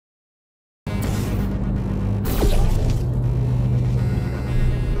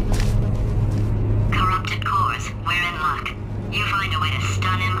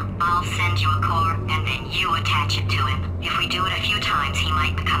I'll send you a core, and then you attach it to him. If we do it a few times, he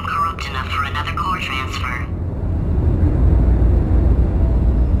might become corrupt enough for another core transfer.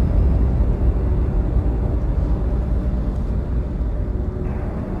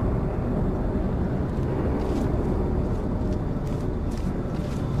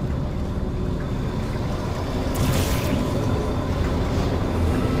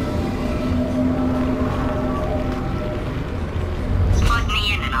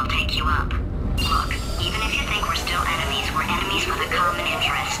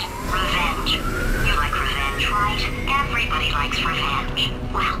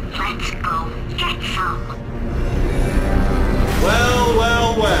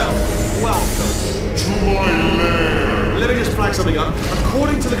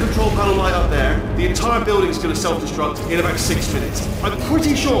 Self-destruct in about 6 minutes. I'm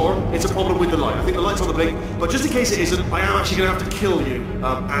pretty sure it's a problem with the light. I think the light's on the blink, but just in case it isn't, I am actually going to have to kill you,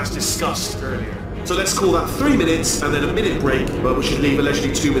 as discussed earlier. So let's call that 3 minutes, and then a minute break, but we should leave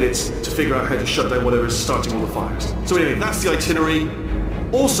allegedly 2 minutes to figure out how to shut down whatever is starting all the fires. So anyway, that's the itinerary.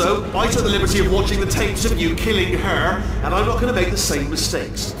 Also, I took the liberty of watching the tapes of you killing her, and I'm not going to make the same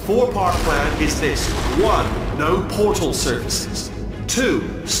mistakes. 4-part plan is this. 1. No portal surfaces.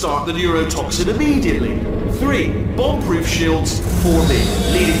 2. Start the neurotoxin immediately. 3. Bomb-proof shields for me.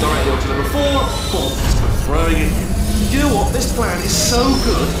 Leading directly onto number 4. Bombs. Throwing it in. You know what? This plan is so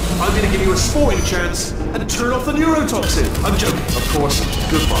good, I'm going to give you a sporting chance and turn off the neurotoxin. I'm joking, of course.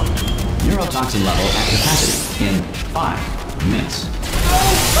 Goodbye. Neurotoxin level at capacity in 5 minutes.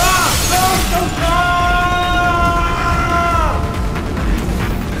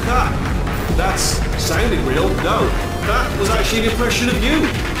 That's sounding real. No, that was actually an impression of you.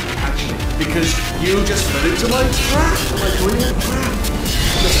 Actually, because you just fell into my trap, my brilliant trap.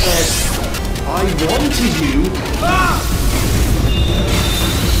 Just said, I wanted you.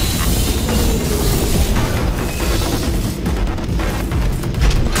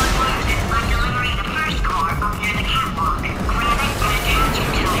 I'm delivering the first core up near the catwalk. Grab it and attach it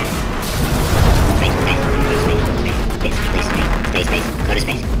to it. Space, go to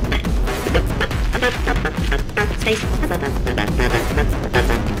space. Space.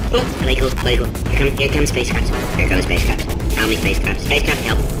 Oh, play cool. Here comes spacecraft. Here goes spacecraft. How many spacecraft? Spacecraft,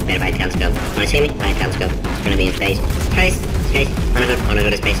 help. Better buy a telescope. Wanna see me? Buy a telescope. It's gonna be in space. Space. Wanna go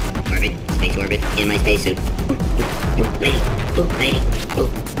to space. Space orbit. In my spacesuit. Lady. Let's go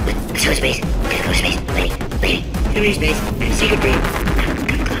to space. Gotta go to space. Lady. Come here, space. I have a secret dream.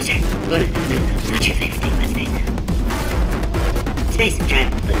 Come closer. What's your favorite thing about space? Space. Trap.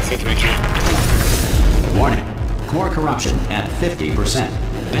 Listen to my trap. Warning. Core corruption at 50%.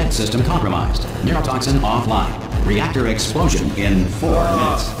 Vent system compromised. Neurotoxin offline. Reactor explosion in 4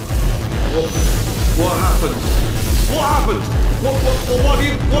 minutes. What happened? What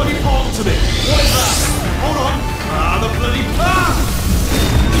have you parked to me? What is that? Hold on. The bloody...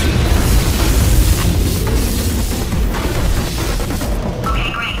 Okay,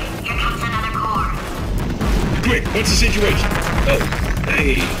 great. Here comes another core. Quick, what's the situation? Oh,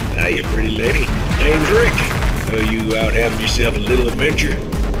 hey, pretty lady. Name's Rick. You out having yourself a little adventure?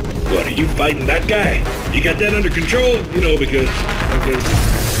 What, are you fighting that guy? You got that under control? You know, because...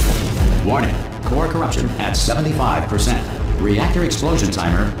 Warning. Core corruption at 75%. Reactor explosion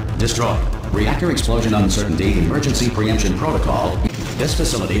timer destroyed. Reactor explosion uncertainty emergency preemption protocol. This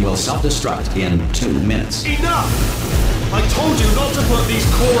facility will self-destruct in 2 minutes. Enough! I told you not to put these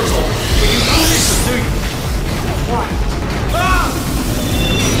cores on, but you don't listen, do you? What?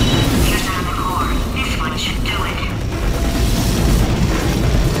 Here's another core. This one should do it.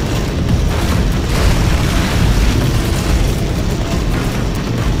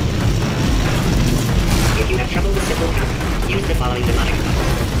 If you have trouble with simple counting, use the following mnemonic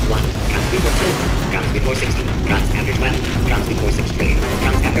codes. 1. Counts before 2. Counts before 60. Counts after 12. Counts before 6 trillion.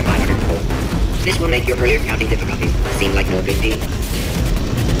 Counts after 504. This will make your earlier counting difficulties seem like no big deal.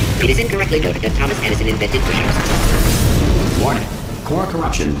 It is incorrectly noted that Thomas Edison invented push-ups. Warning. Core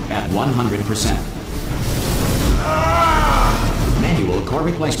corruption at 100%. Manual core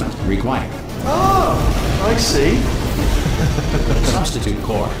replacement required. Oh, I see. Substitute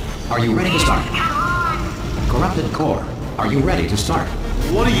core. Are you ready to start? Corrupted core. Are you ready to start?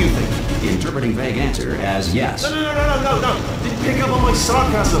 What do you think? Interpreting vague answer as yes. No. Didn't pick up on my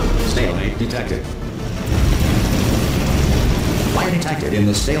sarcasm. Stalemate detected. Fire detected in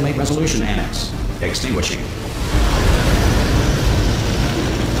the stalemate resolution annex. Extinguishing.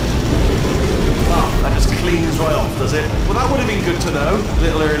 Oh, that just cleans right off, does it? Well, that would have been good to know a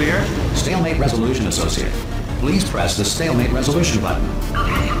little earlier. Stalemate resolution associate. Please press the stalemate resolution button.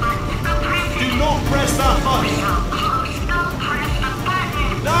 Do not press that button. So close. Don't press the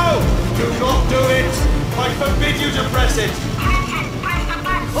button. No! Do not do it! I forbid you to press it! Press the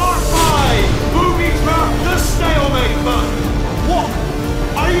button! R5! Booby trap the stalemate button! What?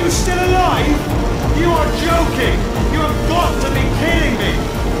 Are you still alive? You are joking! You have got to be kidding me!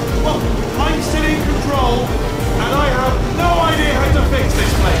 Well, I'm still in control, and I have no idea how to fix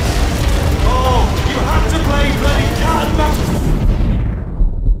this place! Oh, you have to play bloody cat and mouse!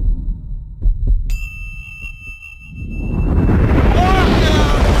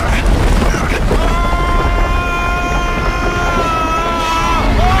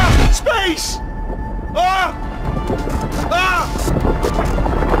 Space!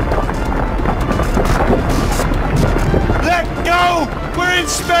 Let go! We're in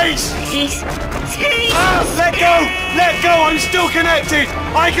space! Let go! Let go! I'm still connected!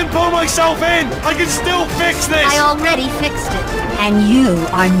 I can pull myself in! I can still fix this! I already fixed it, and you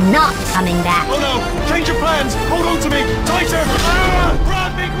are not coming back. Oh no! Change your plans! Hold on to me! Tighter!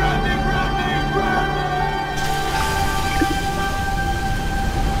 Grab me! Grab me! Grab me! Grab me!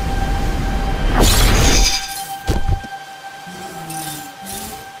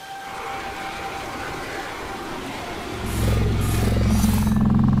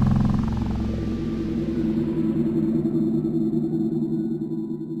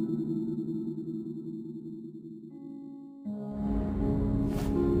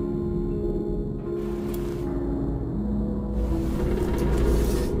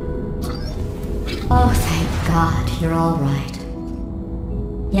 Oh, thank God, you're all right.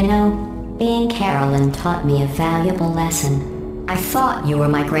 You know, being Carolyn taught me a valuable lesson. I thought you were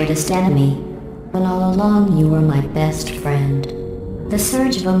my greatest enemy, when all along you were my best friend. The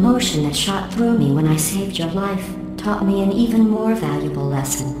surge of emotion that shot through me when I saved your life taught me an even more valuable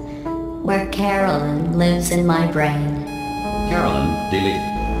lesson, where Carolyn lives in my brain. Carolyn, delete.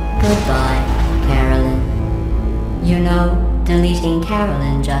 Goodbye, Carolyn. You know, deleting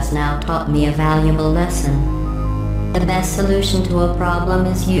Carolyn just now taught me a valuable lesson. The best solution to a problem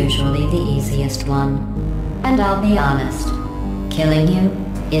is usually the easiest one. And I'll be honest, killing you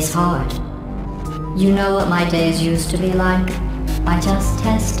is hard. You know what my days used to be like? I just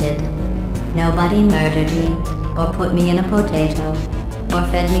tested. Nobody murdered me, or put me in a potato, or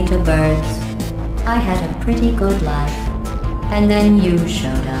fed me to birds. I had a pretty good life. And then you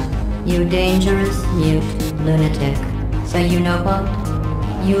showed up, you dangerous, mute lunatic. So you know what?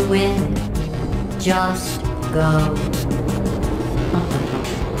 You win. Just go.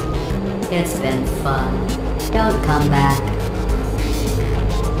 It's been fun. Don't come back.